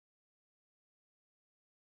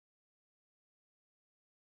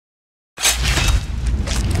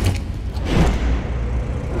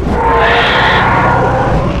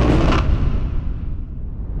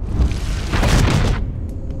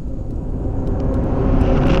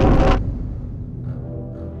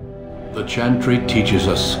The chantry teaches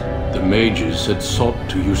us the mages had sought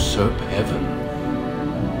to usurp heaven.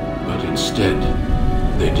 But instead,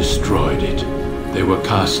 they destroyed it. They were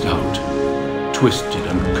cast out, twisted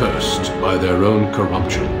and cursed by their own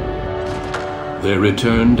corruption. They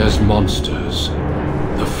returned as monsters,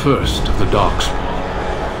 the first of the Darkspawn.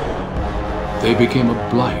 They became a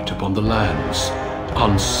blight upon the lands,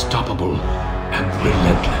 unstoppable and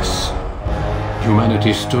relentless.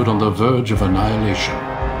 Humanity stood on the verge of annihilation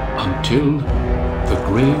until the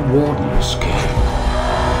Grey Wardens came.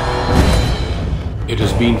 It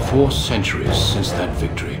has been 4 centuries since that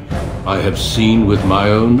victory. I have seen with my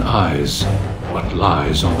own eyes what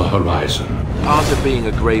lies on the horizon. Part of being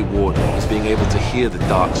a Grey Warden is being able to hear the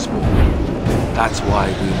Darkspawn. That's why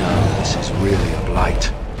we know this is really a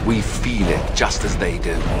blight. We feel it just as they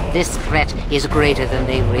do. This threat is greater than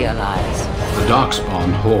they realize. The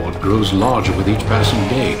Darkspawn horde grows larger with each passing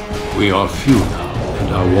day. We are few now,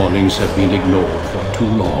 and our warnings have been ignored for too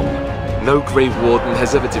long. No Grey Warden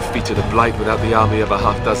has ever defeated a blight without the army of a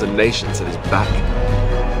half-dozen nations at his back.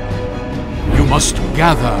 You must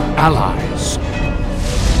gather allies.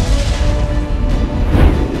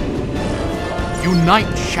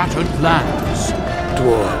 Unite shattered lands.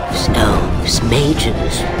 Dwarves, elves,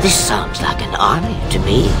 mages. This sounds like an army to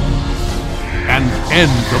me. And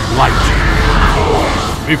end the blight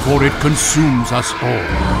before it consumes us all.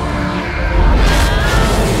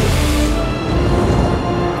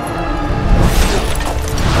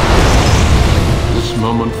 This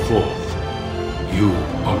moment forth, you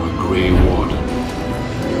are a Grey Warden.